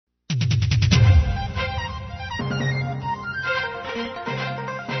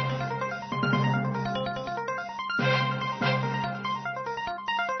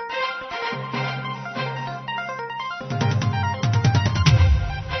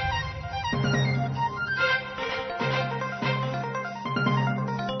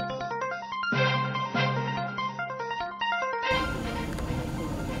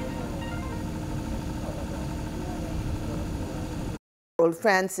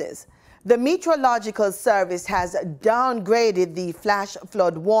Francis. The Meteorological Service has downgraded the flash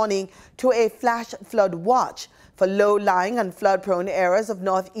flood warning to a flash flood watch for low-lying and flood-prone areas of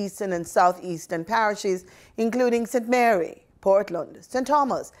northeastern and southeastern parishes, including St. Mary, Portland, St.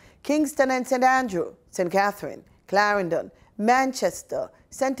 Thomas, Kingston and St. Andrew, St. Catherine, Clarendon, Manchester,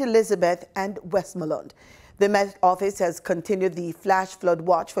 St. Elizabeth and Westmoreland. The Met Office has continued the flash flood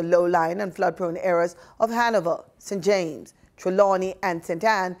watch for low-lying and flood-prone areas of Hanover, St. James, Trelawney and St.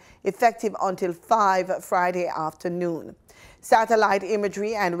 Anne, effective until 5 Friday afternoon. Satellite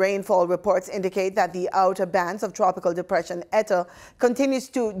imagery and rainfall reports indicate that the outer bands of Tropical Depression Eta continues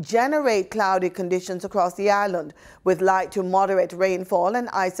to generate cloudy conditions across the island, with light to moderate rainfall and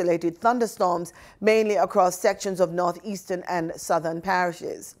isolated thunderstorms, mainly across sections of northeastern and southern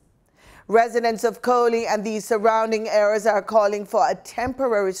parishes. Residents of Coley and the surrounding areas are calling for a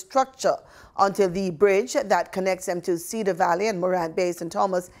temporary structure until the bridge that connects them to Cedar Valley and Morant Bay St.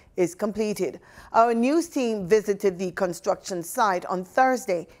 Thomas is completed. Our news team visited the construction site on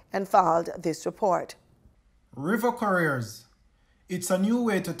Thursday and filed this report. River couriers. It's a new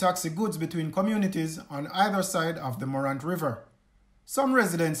way to taxi goods between communities on either side of the Morant River. Some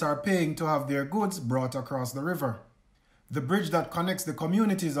residents are paying to have their goods brought across the river. The bridge that connects the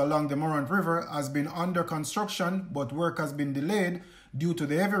communities along the Morant River has been under construction, but work has been delayed due to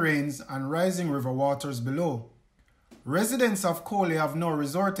the heavy rains and rising river waters below. Residents of Coley have now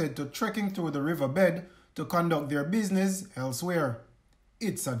resorted to trekking through the riverbed to conduct their business elsewhere.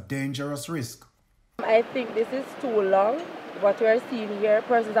 It's a dangerous risk. I think this is too long. What we are seeing here,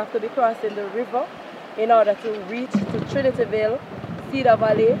 persons have to be crossing the river in order to reach to Trinityville, Cedar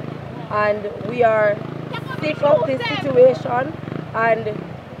Valley, and we are sick of this situation. And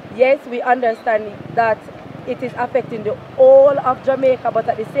yes, we understand that it is affecting the whole of Jamaica, but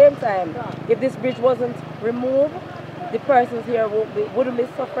at the same time, if this bridge wasn't removed, the persons here wouldn't be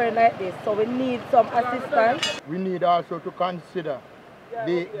suffering like this. So we need some assistance. We need also to consider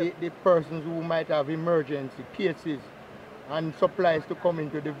the persons who might have emergency cases and supplies to come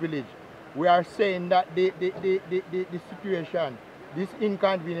into the village. We are saying that the situation, this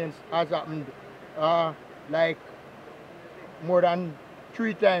inconvenience has happened like more than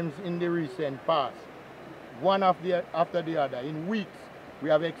 3 times in the recent past. One after the other. In weeks, we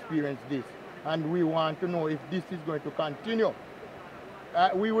have experienced this, and we want to know if this is going to continue.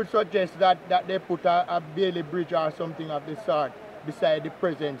 We would suggest that they put a Bailey bridge or something of the sort beside the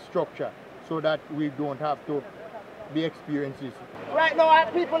present structure, so that we don't have to be experiencing this. Right now,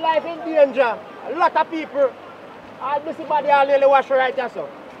 people life in danger. A lot of people. All this body all nearly wash right here, so.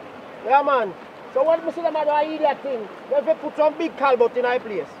 Yeah, man. So what we see them do an idiot thing? They have to put some big culvert in our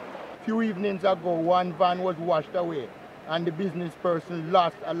place. Few evenings ago, one van was washed away and the business person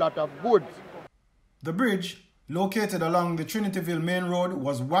lost a lot of goods. The bridge, located along the Trinityville main road,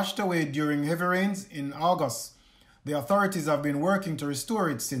 was washed away during heavy rains in August. The authorities have been working to restore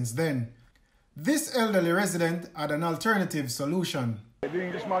it since then. This elderly resident had an alternative solution. The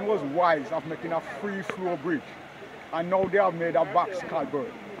Englishman was wise of making a free-flow bridge, and now they have made a box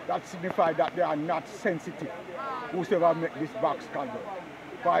culvert. That signifies that they are not sensitive, whosoever make this box culvert.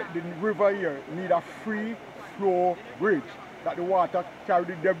 But the river here need a free flow bridge that the water carry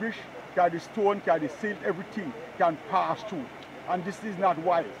the debris, carry the stone, carry the silt, everything can pass through. And this is not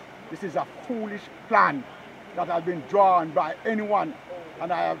wise. This is a foolish plan that has been drawn by anyone.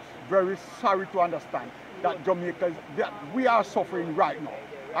 And I am very sorry to understand that Jamaica, that we are suffering right now.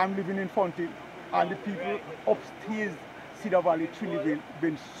 I'm living in Fontaine, and the people upstairs, Cedar Valley, Trinidad,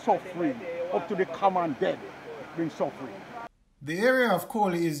 been suffering, up to the common dead, been suffering. The area of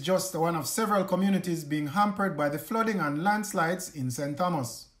Coley is just one of several communities being hampered by the flooding and landslides in St.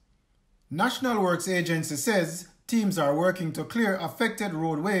 Thomas. National Works Agency says teams are working to clear affected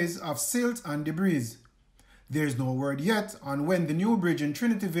roadways of silt and debris. There is no word yet on when the new bridge in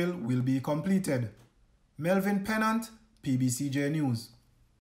Trinityville will be completed. Melvin Pennant, PBCJ News.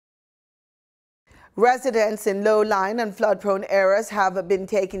 Residents in low-lying and flood-prone areas have been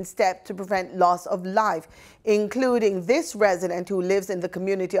taking steps to prevent loss of life, including this resident who lives in the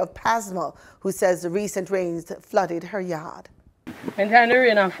community of Pasma, who says the recent rains flooded her yard. When the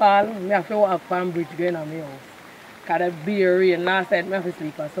rain fall, I have to walk from the bridge going on my house. Because the beer rain last night, I have to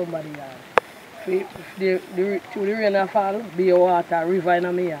sleep on somebody's yard. Through the rain fall, be water, river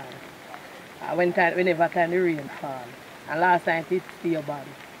in my yard. Whenever the rain fall. And last night it stay bad.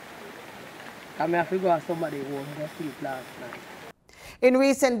 I have to go to somebody's home and sleep last night. In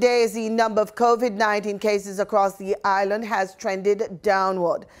recent days, the number of COVID-19 cases across the island has trended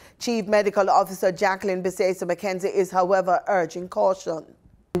downward. Chief Medical Officer Jacqueline Bisesa McKenzie is, however, urging caution.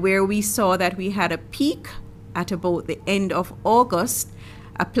 Where we saw that we had a peak at about the end of August,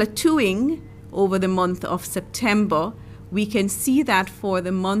 a plateauing over the month of September. We can see that for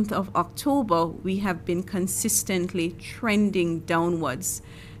the month of October, we have been consistently trending downwards.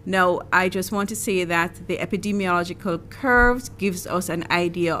 Now, I just want to say that the epidemiological curves gives us an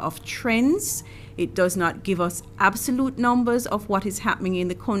idea of trends. It does not give us absolute numbers of what is happening in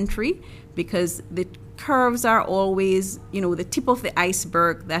the country, because the curves are always, the tip of the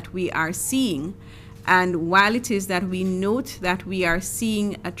iceberg that we are seeing. And while it is that we note that we are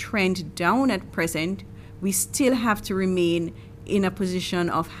seeing a trend down at present, we still have to remain in a position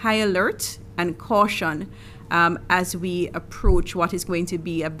of high alert and caution as we approach what is going to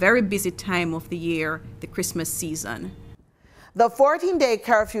be a very busy time of the year, the Christmas season. The 14-day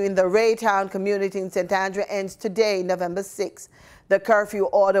curfew in the Raytown community in St. Andrew ends today, November 6. The curfew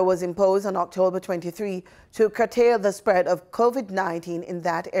order was imposed on October 23 to curtail the spread of COVID-19 in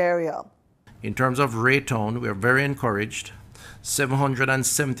that area. In terms of Raytown, we are very encouraged.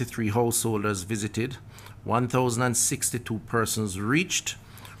 773 householders visited, 1,062 persons reached,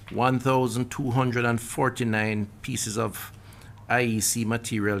 1,249 pieces of IEC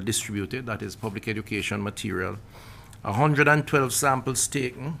material distributed, that is public education material, 112 samples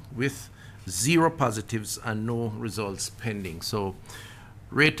taken with 0 positives and no results pending. So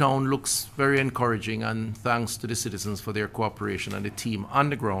Raytown looks very encouraging, and thanks to the citizens for their cooperation and the team on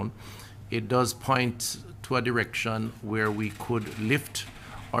the ground. It does point to a direction where we could lift,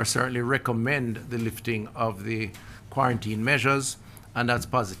 or certainly recommend the lifting of the quarantine measures, and that's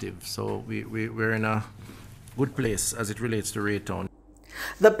positive. So we're in a good place as it relates to Raytown.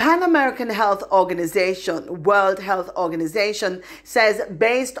 The Pan American Health Organization, World Health Organization, says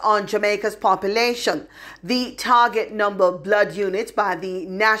based on Jamaica's population, the target number of blood units by the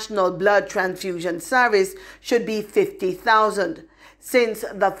National Blood Transfusion Service should be 50,000. Since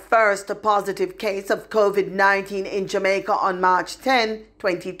the first positive case of COVID-19 in Jamaica on March 10,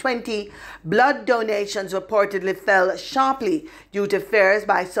 2020, blood donations reportedly fell sharply due to fears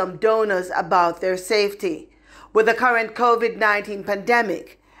by some donors about their safety. With the current COVID-19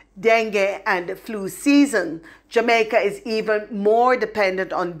 pandemic, dengue and flu season, Jamaica is even more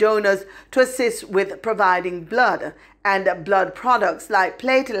dependent on donors to assist with providing blood and blood products like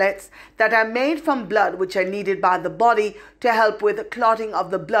platelets that are made from blood which are needed by the body to help with clotting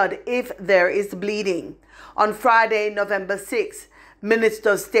of the blood if there is bleeding. On Friday, November 6,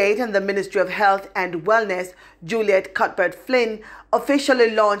 Minister of State and the Ministry of Health and Wellness, Juliet Cuthbert-Flynn,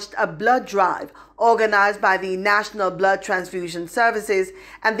 officially launched a blood drive organized by the National Blood Transfusion Services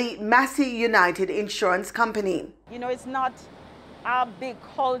and the Massey United Insurance Company. It's not a big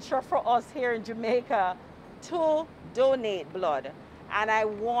culture for us here in Jamaica to donate blood, and I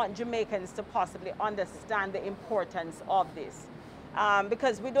want Jamaicans to possibly understand the importance of this,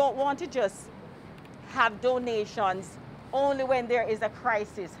 because we don't want to just have donations only when there is a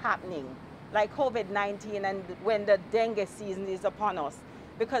crisis happening, like COVID-19 and when the dengue season is upon us,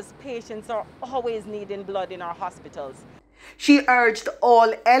 because patients are always needing blood in our hospitals. She urged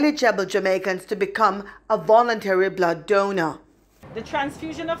all eligible Jamaicans to become a voluntary blood donor. The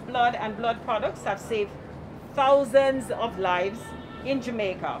transfusion of blood and blood products have saved thousands of lives in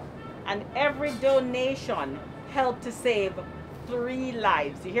Jamaica, and every donation helped to save 3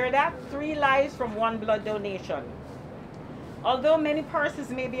 lives. You hear that? 3 lives from 1 blood donation. Although many persons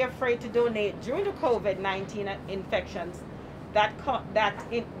may be afraid to donate during the COVID-19 infections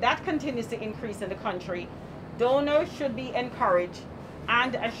that continues to increase in the country, donors should be encouraged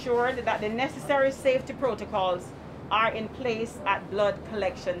and assured that the necessary safety protocols are in place at blood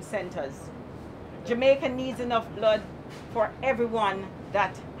collection centers. Jamaica needs enough blood for everyone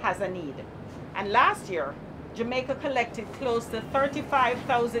that has a need. And last year, Jamaica collected close to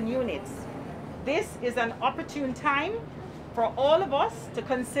 35,000 units. This is an opportune time for all of us to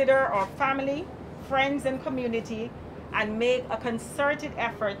consider our family, friends, and community and make a concerted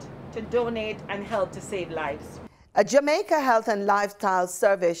effort to donate and help to save lives. A Jamaica Health and Lifestyle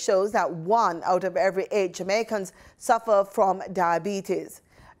survey shows that 1 out of every 8 Jamaicans suffer from diabetes.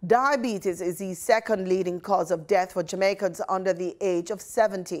 Diabetes is the second leading cause of death for Jamaicans under the age of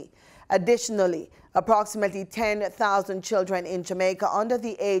 70. Additionally, approximately 10,000 children in Jamaica under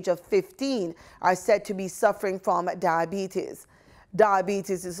the age of 15 are said to be suffering from diabetes.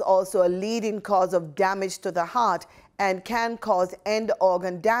 Diabetes is also a leading cause of damage to the heart and can cause end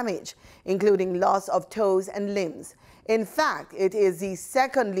organ damage, including loss of toes and limbs. In fact, it is the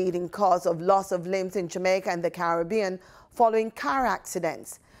second leading cause of loss of limbs in Jamaica and the Caribbean following car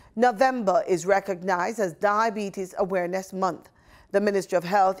accidents. November is recognized as Diabetes Awareness Month. The Ministry of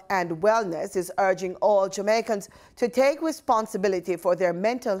Health and Wellness is urging all Jamaicans to take responsibility for their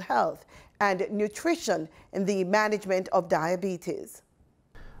mental health and nutrition in the management of diabetes.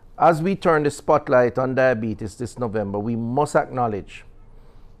 As we turn the spotlight on diabetes this November, we must acknowledge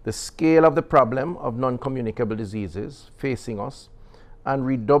the scale of the problem of non-communicable diseases facing us and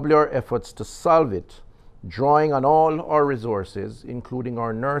redouble our efforts to solve it, drawing on all our resources, including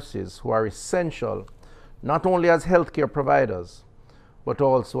our nurses, who are essential not only as healthcare providers, but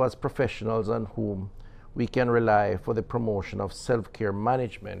also as professionals on whom we can rely for the promotion of self-care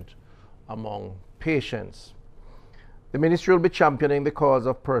management among patients. The Ministry will be championing the cause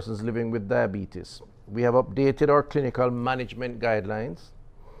of persons living with diabetes. We have updated our clinical management guidelines,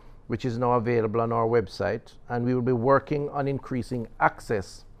 which is now available on our website, and we will be working on increasing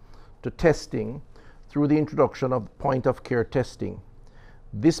access to testing through the introduction of point-of-care testing.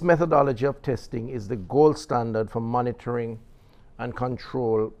 This methodology of testing is the gold standard for monitoring and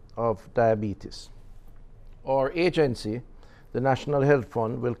control of diabetes. Our agency, the National Health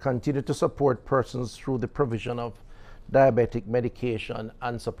Fund, will continue to support persons through the provision of diabetic medication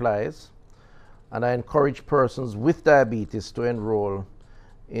and supplies, and I encourage persons with diabetes to enroll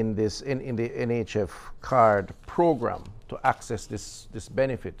in the NHF card program to access this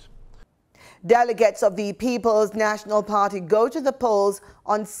benefit. Delegates of the People's National Party go to the polls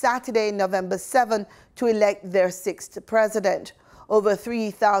on Saturday, November 7, to elect their 6th president. Over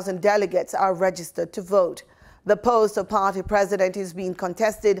 3,000 delegates are registered to vote. The post of party president is being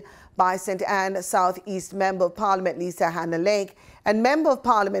contested by St. Anne Southeast Member of Parliament Lisa Hannah Lake and Member of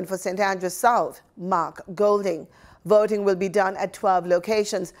Parliament for St. Andrews South, Mark Golding. Voting will be done at 12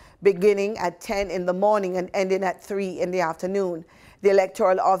 locations, beginning at 10 in the morning and ending at 3 in the afternoon. The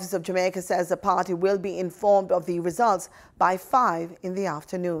Electoral Office of Jamaica says the party will be informed of the results by 5 in the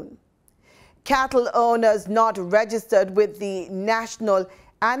afternoon. Cattle owners not registered with the National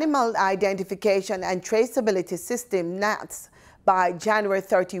Animal Identification and Traceability System, NAITS, by January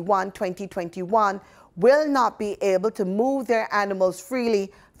 31, 2021 will not be able to move their animals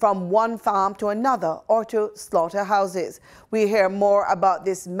freely from one farm to another or to slaughterhouses. We hear more about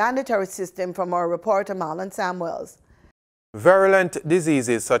this mandatory system from our reporter Marlon Samuels. Virulent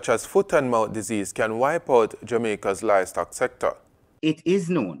diseases such as foot and mouth disease can wipe out Jamaica's livestock sector. It is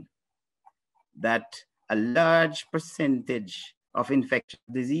known that a large percentage of infectious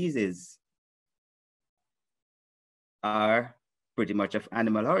diseases are pretty much of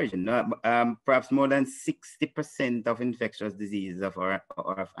animal origin. Perhaps more than 60% of infectious diseases are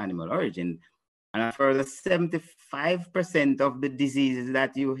of animal origin. And a further 75% of the diseases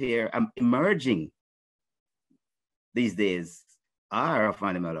that you hear emerging these days are of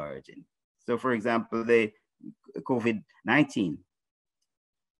animal origin. So for example, the COVID-19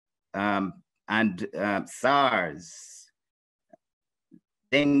 and SARS,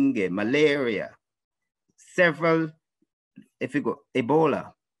 dengue, malaria, several, if you go,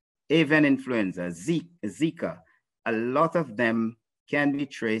 Ebola, avian influenza, Zika, a lot of them can be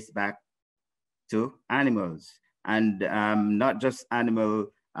traced back to animals, and not just animal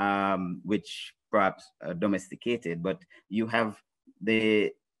which perhaps are domesticated, but you have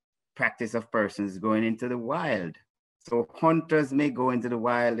the practice of persons going into the wild. So hunters may go into the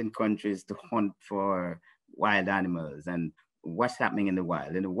wild in countries to hunt for wild animals. And what's happening in the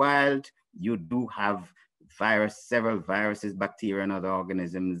wild? In the wild, you do have several viruses, bacteria, and other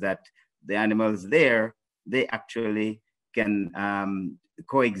organisms that the animals there, they actually can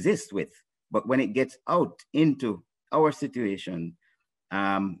coexist with. But when it gets out into our situation,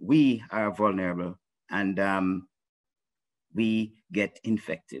 we are vulnerable and we get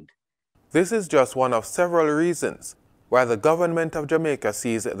infected. This is just one of several reasons why the government of Jamaica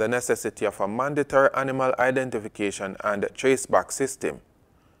sees the necessity of a mandatory animal identification and traceback system.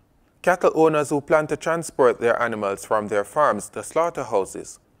 Cattle owners who plan to transport their animals from their farms to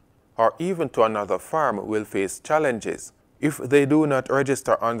slaughterhouses or even to another farm will face challenges if they do not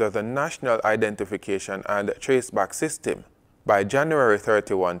register under the National Identification and Traceback System by January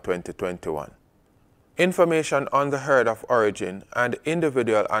 31, 2021. Information on the herd of origin and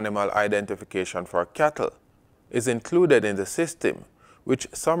individual animal identification for cattle is included in the system, which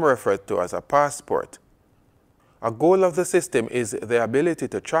some refer to as a passport. A goal of the system is the ability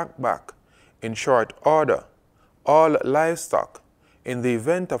to track back, in short order, all livestock in the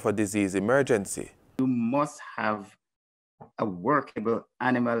event of a disease emergency. You must have a workable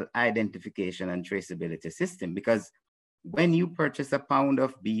animal identification and traceability system, because when you purchase a pound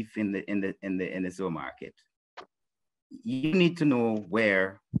of beef in the supermarket, you need to know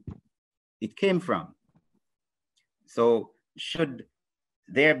where it came from. So should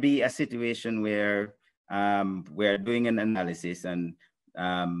there be a situation where we're doing an analysis, and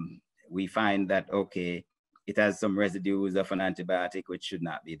we find that, okay, it has some residues of an antibiotic which should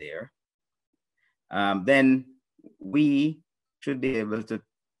not be there. Then we should be able to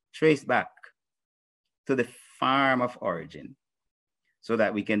trace back to the farm of origin so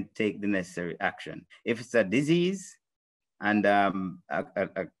that we can take the necessary action. If it's a disease and an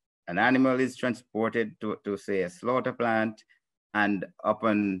animal is transported to say a slaughter plant, and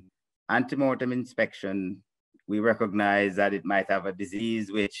upon antemortem inspection, we recognize that it might have a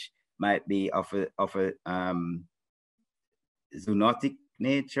disease which might be of a zoonotic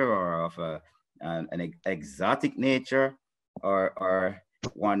nature, or of an exotic nature, or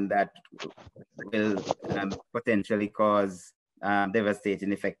one that will potentially cause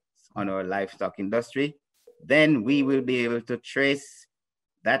devastating effects on our livestock industry, then we will be able to trace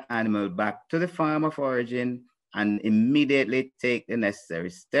that animal back to the farm of origin and immediately take the necessary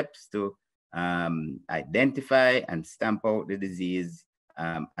steps to identify and stamp out the disease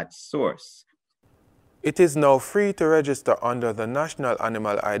at source. It is now free to register under the National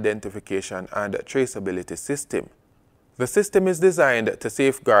Animal Identification and Traceability System. The system is designed to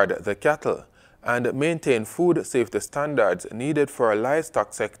safeguard the cattle and maintain food safety standards needed for a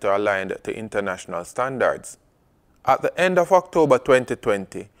livestock sector aligned to international standards. At the end of October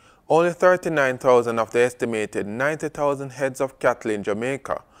 2020, only 39,000 of the estimated 90,000 heads of cattle in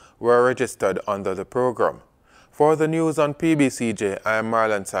Jamaica were registered under the program. For the news on PBCJ, I am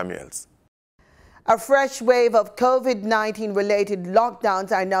Marlon Samuels. A fresh wave of COVID-19 related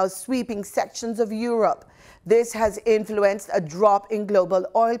lockdowns are now sweeping sections of Europe. This has influenced a drop in global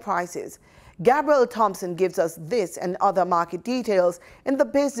oil prices. Gabriel Thompson gives us this and other market details in the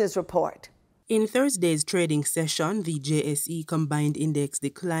business report. In Thursday's trading session, the JSE combined index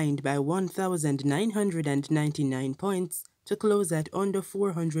declined by 1,999 points to close at under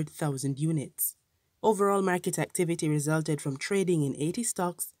 400,000 units. Overall market activity resulted from trading in 80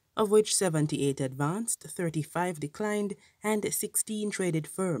 stocks, of which 78 advanced, 35 declined, and 16 traded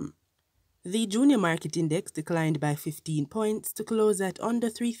firm. The junior market index declined by 15 points to close at under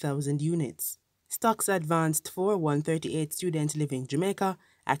 3,000 units. Stocks advanced for 138 Student Living Jamaica,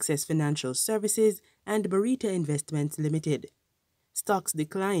 Access Financial Services, and Burrito Investments Limited. Stocks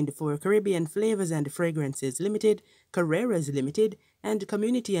declined for Caribbean Flavors and Fragrances Limited, Carreras Limited, and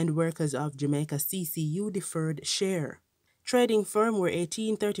Community and Workers of Jamaica CCU Deferred Share. Trading firm were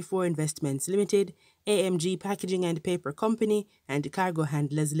 1834 Investments Limited, AMG Packaging and Paper Company, and Cargo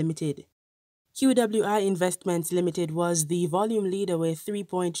Handlers Limited. QWI Investments Limited was the volume leader with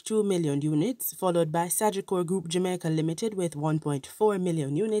 3.2 million units, followed by Sagicor Group Jamaica Limited with 1.4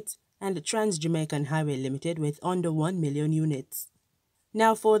 million units, and Trans Jamaican Highway Limited with under 1 million units.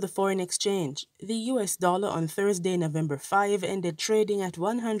 Now for the foreign exchange. The US dollar on Thursday, November 5, ended trading at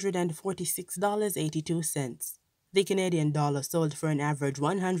 $146.82. The Canadian dollar sold for an average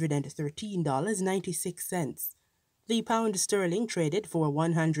 $113.96. The pound sterling traded for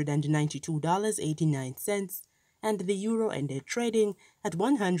 $192.89, and the euro ended trading at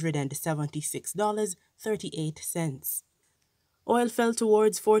 $176.38. Oil fell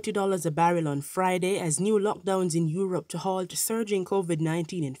towards $40 a barrel on Friday as new lockdowns in Europe to halt surging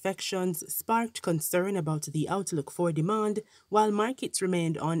COVID-19 infections sparked concern about the outlook for demand, while markets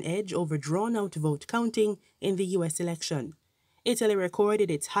remained on edge over drawn-out vote counting in the U.S. election. Italy recorded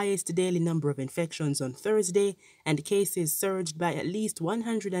its highest daily number of infections on Thursday, and cases surged by at least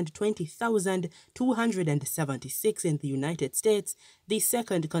 120,276 in the United States, the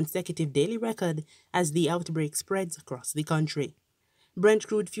second consecutive daily record as the outbreak spreads across the country. Brent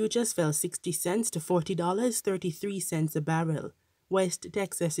crude futures fell 60 cents to $40.33 a barrel. West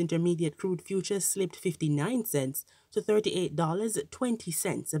Texas Intermediate crude futures slipped 59 cents to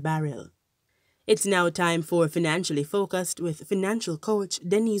 $38.20 a barrel. It's now time for Financially Focused with financial coach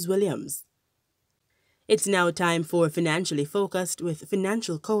Denise Williams. It's now time for Financially Focused with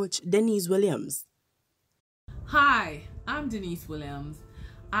financial coach Denise Williams. Hi, I'm Denise Williams.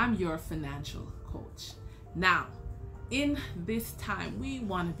 I'm your financial coach. Now, in this time, we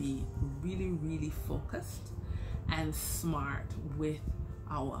want to be really focused and smart with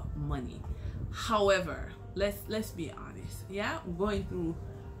our money. However, let's be honest. Yeah, we're going through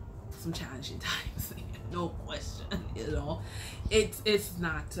some challenging times, no question. It's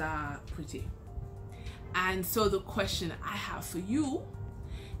not pretty. And so the question I have for you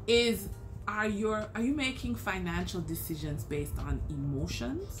is, are you making financial decisions based on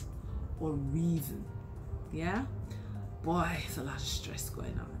emotions or reason? Yeah, boy, it's a lot of stress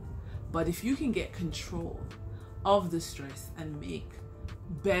going on. But if you can get control of the stress and make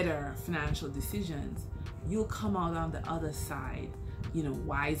better financial decisions, you'll come out on the other side you know,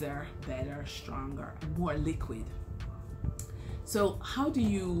 wiser, better, stronger, more liquid. So how do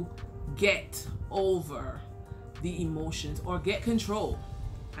you get over the emotions, or get control,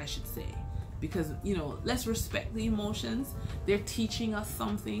 I should say? Because, you know, let's respect the emotions. They're teaching us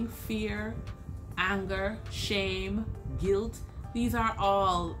something. Fear, anger, shame, guilt. These are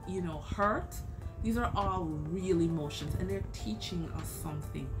all, you know, hurt. These are all real emotions, and they're teaching us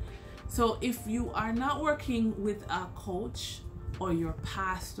something. So if you are not working with a coach or your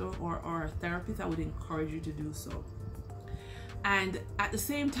pastor or a therapist, I would encourage you to do so. And at the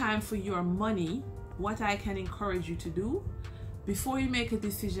same time, for your money, what I can encourage you to do, before you make a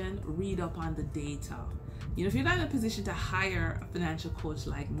decision, read up on the data. You know, if you're not in a position to hire a financial coach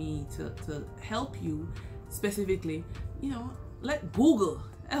like me to help you specifically, you know, let Google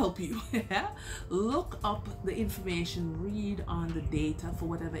help you. Look up the information, read on the data for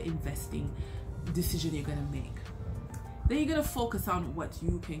whatever investing decision you're going to make. Then you're going to focus on what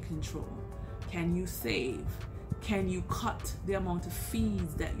you can control. Can you save? Can you cut the amount of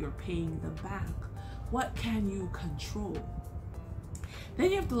fees that you're paying the bank? What can you control?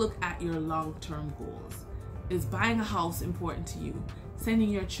 Then you have to look at your long-term goals. Is buying a house important to you? Sending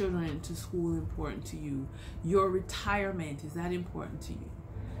your children to school important to you? Your retirement, is that important to you?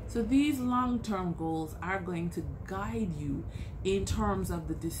 So these long-term goals are going to guide you in terms of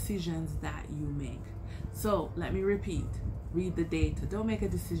the decisions that you make. So let me repeat, read the data. Don't make a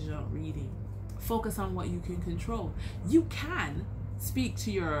decision on reading. Focus on what you can control. You can speak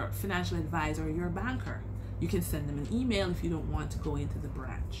to your financial advisor or your banker. You can send them an email if you don't want to go into the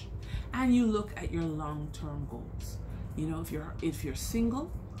branch. And you look at your long-term goals. You know, if you're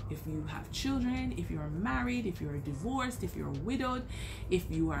single, if you have children, if you're married, if you're divorced, if you're widowed, if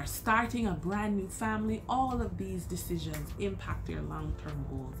you are starting a brand new family, all of these decisions impact your long-term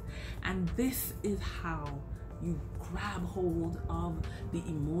goals. And this is how you grab hold of the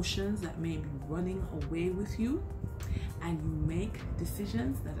emotions that may be running away with you, and you make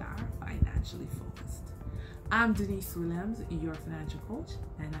decisions that are financially focused. I'm Denise Williams, your financial coach,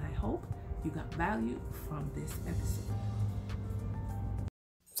 and I hope you got value from this episode.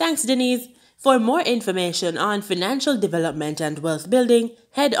 Thanks, Denise. For more information on financial development and wealth building,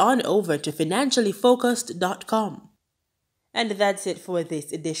 head on over to financiallyfocused.com. And that's it for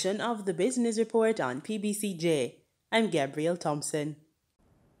this edition of the Business Report on PBCJ. I'm Gabrielle Thompson.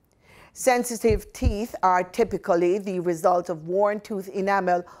 Sensitive teeth are typically the result of worn tooth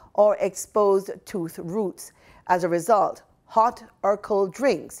enamel or exposed tooth roots. As a result, hot or cold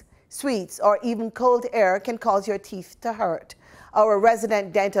drinks, sweets, or even cold air can cause your teeth to hurt. Our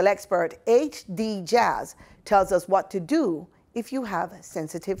resident dental expert, H.D. Jazz, tells us what to do if you have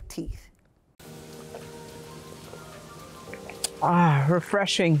sensitive teeth.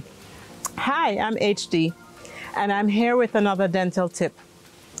 Refreshing. Hi, I'm HD, and I'm here with another dental tip.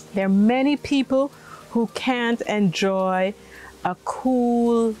 There are many people who can't enjoy a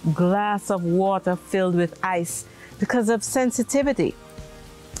cool glass of water filled with ice because of sensitivity.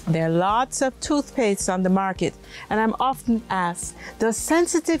 There are lots of toothpaste on the market, and I'm often asked, does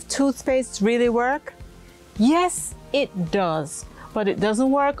sensitive toothpaste really work? Yes, it does, but it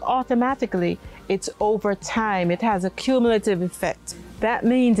doesn't work automatically. It's over time. It has a cumulative effect. That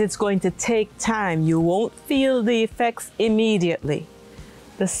means it's going to take time. You won't feel the effects immediately.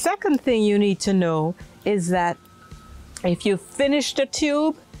 The second thing you need to know is that if you finish the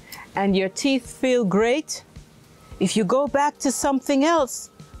tube and your teeth feel great, if you go back to something else,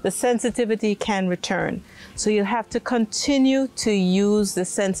 the sensitivity can return. So you'll have to continue to use the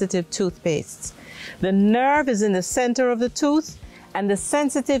sensitive toothpaste. The nerve is in the center of the tooth, and the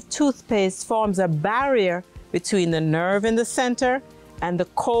sensitive toothpaste forms a barrier between the nerve in the center and the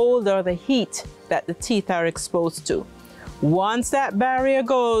cold or the heat that the teeth are exposed to. Once that barrier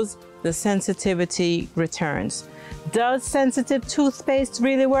goes, the sensitivity returns. Does sensitive toothpaste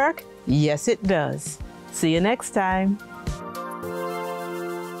really work? Yes, it does. See you next time.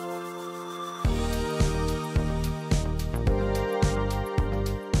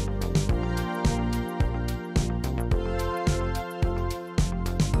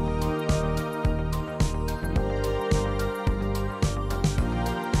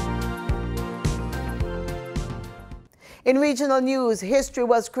 In regional news, history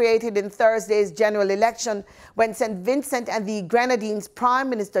was created in Thursday's general election when St. Vincent and the Grenadines Prime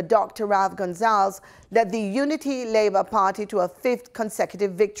Minister Dr. Gonsalves led the Unity Labour Party to a 5th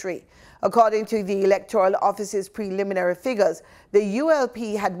consecutive victory. According to the Electoral Office's preliminary figures, the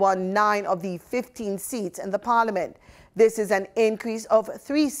ULP had won 9 of the 15 seats in the parliament. This is an increase of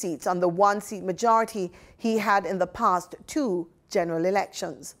 3 seats on the 1-seat majority he had in the past 2 general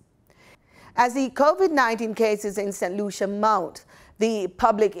elections. As the COVID-19 cases in St. Lucia mount, The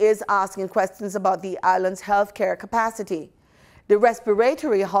public is asking questions about the island's healthcare capacity. The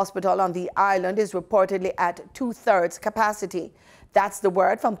respiratory hospital on the island is reportedly at 2/3 capacity. That's the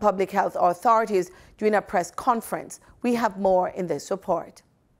word from public health authorities during a press conference. We have more in this report.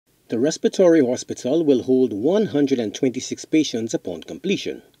 The respiratory hospital will hold 126 patients upon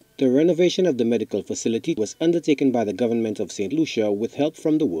completion. The renovation of the medical facility was undertaken by the government of St. Lucia with help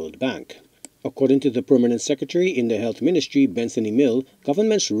from the World Bank. According to the Permanent Secretary in the Health Ministry, Benson Emil,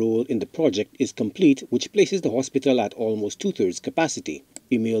 government's role in the project is complete, which places the hospital at almost 2/3 capacity.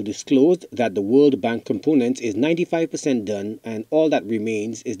 Emil disclosed that the World Bank component is 95% done and all that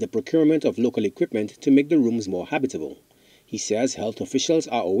remains is the procurement of local equipment to make the rooms more habitable. He says health officials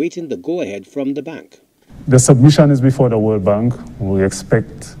are awaiting the go-ahead from the bank. The submission is before the World Bank. We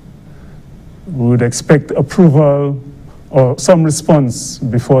would expect approval or some response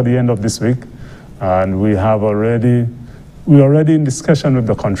before the end of this week, and we're already in discussion with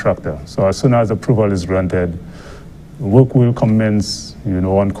the contractor. So as soon as approval is granted, work will commence,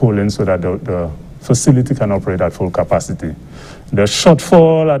 on Coley so that the facility can operate at full capacity. The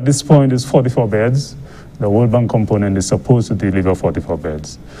shortfall at this point is 44 beds. The World Bank component is supposed to deliver 44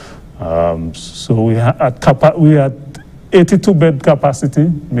 beds. So we had 82 bed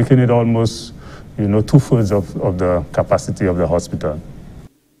capacity, making it almost 2/3 of the capacity of the hospital.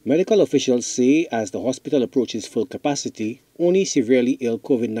 Medical officials say as the hospital approaches full capacity, only severely ill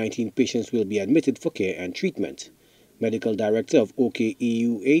COVID-19 patients will be admitted for care and treatment. Medical Director of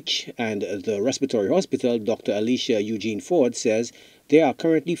OKEUH and the Respiratory Hospital, Dr. Alicia Eugene Ford, says there are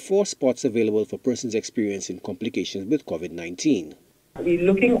currently 4 spots available for persons experiencing complications with COVID-19. We're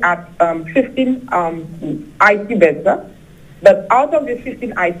looking at 15 ICU beds, but out of the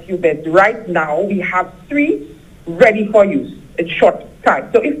 15 ICU beds, right now we have 3 ready for use. It's short time.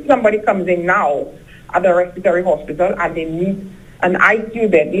 So if somebody comes in now at the respiratory hospital and they need an ICU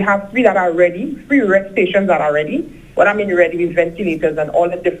bed, we have 3 that are ready, 3 rest stations that are ready. What I mean ready with ventilators and all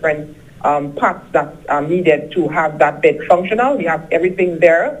the different parts that are needed to have that bed functional. We have everything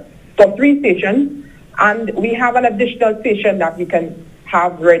there for 3 stations, and we have an additional station that we can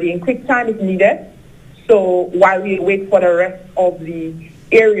have ready in quick time if needed. So while we wait for the rest of the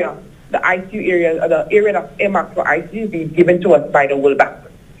area, the ICU area, the area that's earmarked for ICU be given to us by the World Bank.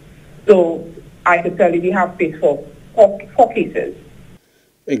 So I can tell you we have space for 4 cases.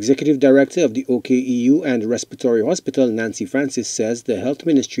 Executive Director of the OKEU and Respiratory Hospital, Nancy Francis, says the Health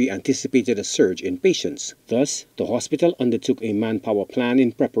Ministry anticipated a surge in patients. Thus, the hospital undertook a manpower plan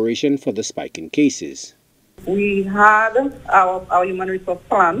in preparation for the spike in cases. We had our human resource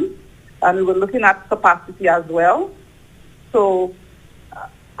plan, and we were looking at capacity as well. So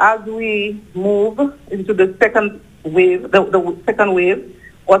as we move into the second wave,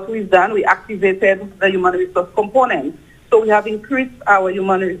 what we've done, we activated the human resource component. So we have increased our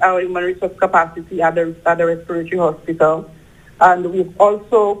human resource capacity at the respiratory hospital, and we've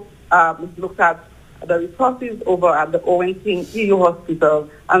also looked at the resources over at the Owen King EU Hospital,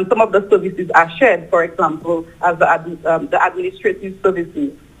 and some of the services are shared. For example, as the administrative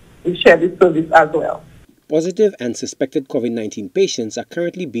services, we share this service as well. Positive and suspected COVID-19 patients are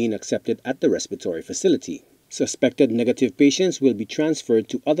currently being accepted at the respiratory facility. Suspected negative patients will be transferred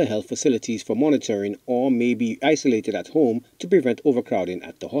to other health facilities for monitoring or may be isolated at home to prevent overcrowding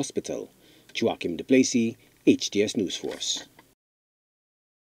at the hospital. Joachim Duplessis, HTS News Force.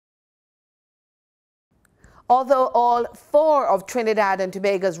 Although all 4 of Trinidad and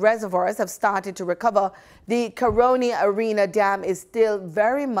Tobago's reservoirs have started to recover, the Caroni Arena Dam is still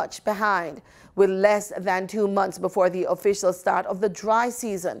very much behind. With less than 2 months before the official start of the dry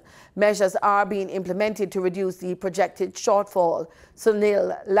season, measures are being implemented to reduce the projected shortfall.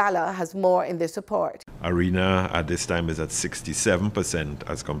 Sunil Lala has more in this report. Arena at this time is at 67%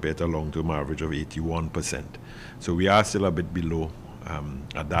 as compared to a long-term average of 81%. So we are still a bit below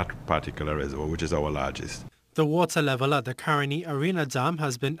at that particular reservoir, which is our largest. The water level at the Caroni Arena Dam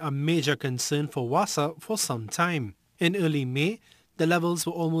has been a major concern for WASA for some time. In early May, the levels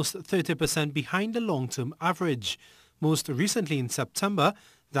were almost 30% behind the long-term average. Most recently in September,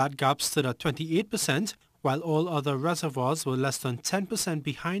 that gap stood at 28%, while all other reservoirs were less than 10%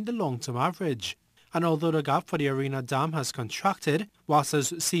 behind the long-term average. And although the gap for the Arena Dam has contracted,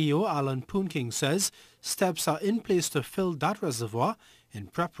 WASA's CEO Alan Poonking says steps are in place to fill that reservoir in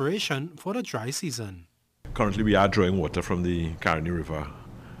preparation for the dry season. Currently we are drawing water from the Caroni River.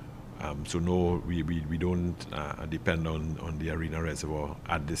 So no, we don't depend on the Arena Reservoir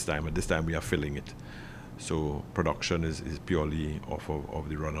at this time. At this time we are filling it. So production is purely off of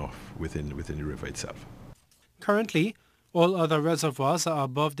the runoff within the river itself. Currently, All other reservoirs are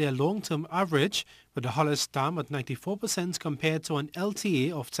above their long-term average, with the Hollis Dam at 94% compared to an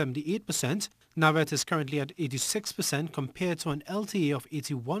LTA of 78%. NAITS is currently at 86% compared to an LTA of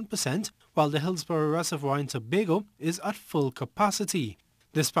 81%, while the Hillsborough Reservoir in Tobago is at full capacity.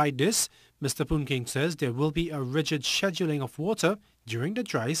 Despite this, Mr. Poonking says there will be a rigid scheduling of water during the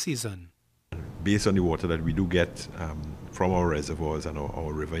dry season. Based on the water that we do get from our reservoirs and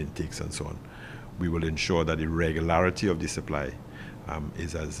our river intakes and so on, we will ensure that the regularity of the supply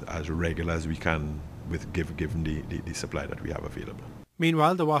is as regular as we can given the supply that we have available.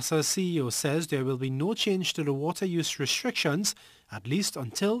 Meanwhile, the WASA CEO says there will be no change to the water use restrictions, at least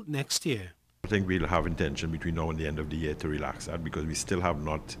until next year. I think we'll have intention between now and the end of the year to relax that, because we still have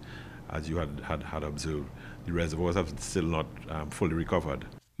not, as you had observed, the reservoirs have still not fully recovered.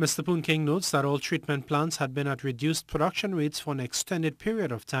 Mr. Poonking notes that all treatment plants had been at reduced production rates for an extended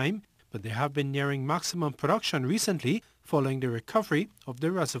period of time, but they have been nearing maximum production recently following the recovery of the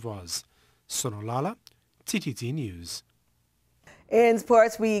reservoirs. Sonolala, TTT News. In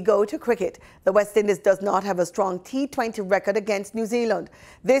sports, we go to cricket. The West Indies does not have a strong T20 record against New Zealand.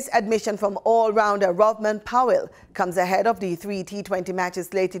 This admission from all-rounder Powell comes ahead of the 3 T20 matches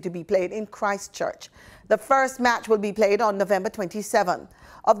slated to be played in Christchurch. The first match will be played on November 27.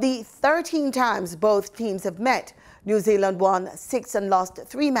 Of the 13 times both teams have met, New Zealand won 6 and lost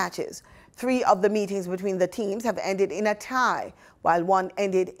 3 matches. 3 of the meetings between the teams have ended in a tie, while 1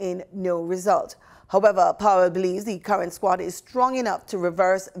 ended in no result. However, Powell believes the current squad is strong enough to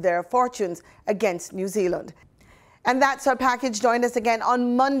reverse their fortunes against New Zealand. And that's our package. Join us again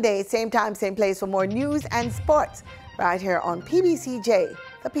on Monday, same time, same place for more news and sports right here on PBCJ,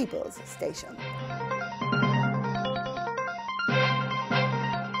 the People's Station.